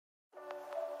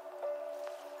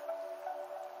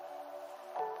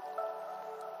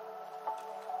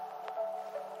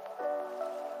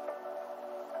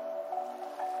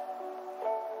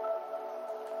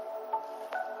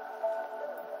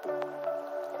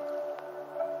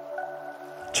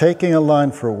taking a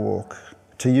line for a walk,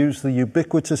 to use the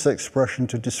ubiquitous expression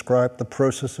to describe the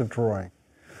process of drawing,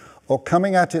 or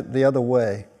coming at it the other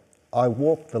way, I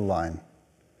walk the line,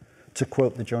 to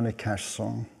quote the Johnny Cash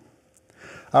song.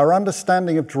 Our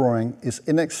understanding of drawing is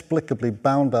inexplicably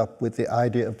bound up with the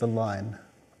idea of the line.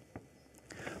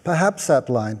 Perhaps that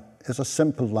line is a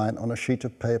simple line on a sheet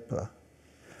of paper,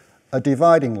 a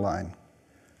dividing line,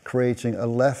 creating a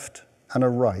left and a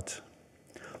right,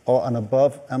 or an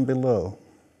above and below.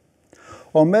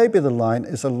 Or maybe the line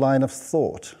is a line of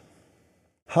thought,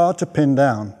 hard to pin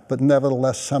down, but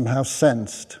nevertheless somehow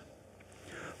sensed.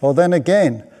 Or then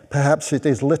again, perhaps it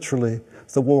is literally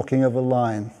the walking of a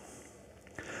line.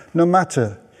 No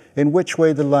matter in which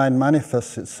way the line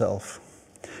manifests itself,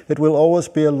 it will always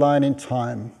be a line in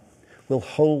time, will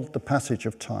hold the passage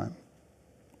of time.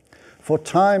 For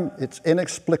time, its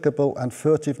inexplicable and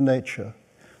furtive nature,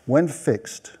 when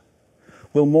fixed,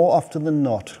 will more often than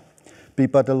not be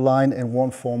but a line in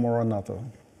one form or another.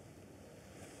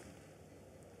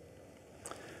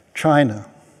 China,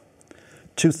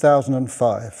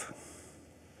 2005.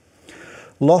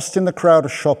 Lost in the crowd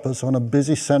of shoppers on a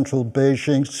busy central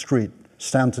Beijing street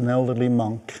stands an elderly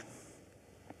monk.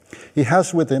 He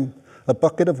has with him a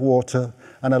bucket of water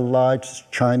and a large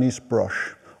Chinese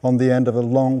brush on the end of a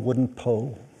long wooden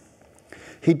pole.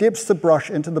 He dips the brush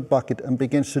into the bucket and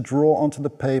begins to draw onto the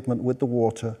pavement with the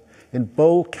water in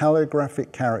bold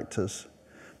calligraphic characters,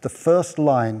 the first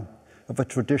line of a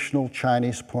traditional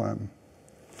Chinese poem.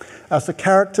 As the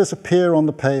characters appear on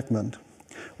the pavement,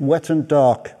 wet and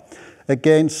dark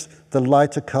against the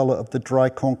lighter color of the dry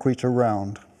concrete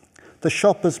around, the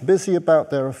shoppers busy about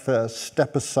their affairs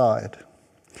step aside,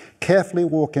 carefully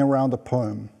walking around the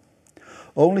poem,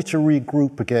 only to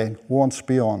regroup again once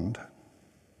beyond.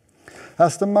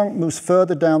 As the monk moves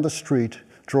further down the street,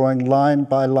 drawing line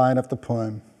by line of the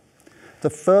poem, the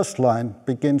first line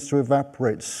begins to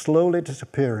evaporate, slowly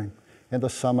disappearing in the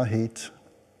summer heat.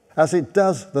 As it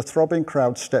does, the throbbing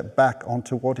crowd step back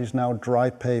onto what is now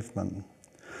dry pavement,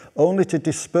 only to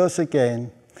disperse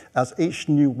again as each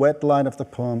new wet line of the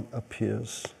poem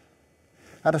appears.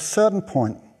 At a certain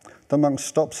point, the monk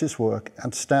stops his work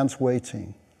and stands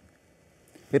waiting.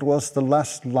 It was the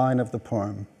last line of the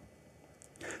poem.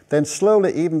 Then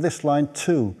slowly, even this line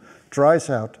too dries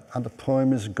out and the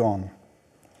poem is gone.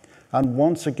 And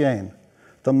once again,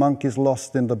 the monk is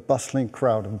lost in the bustling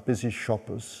crowd of busy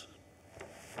shoppers.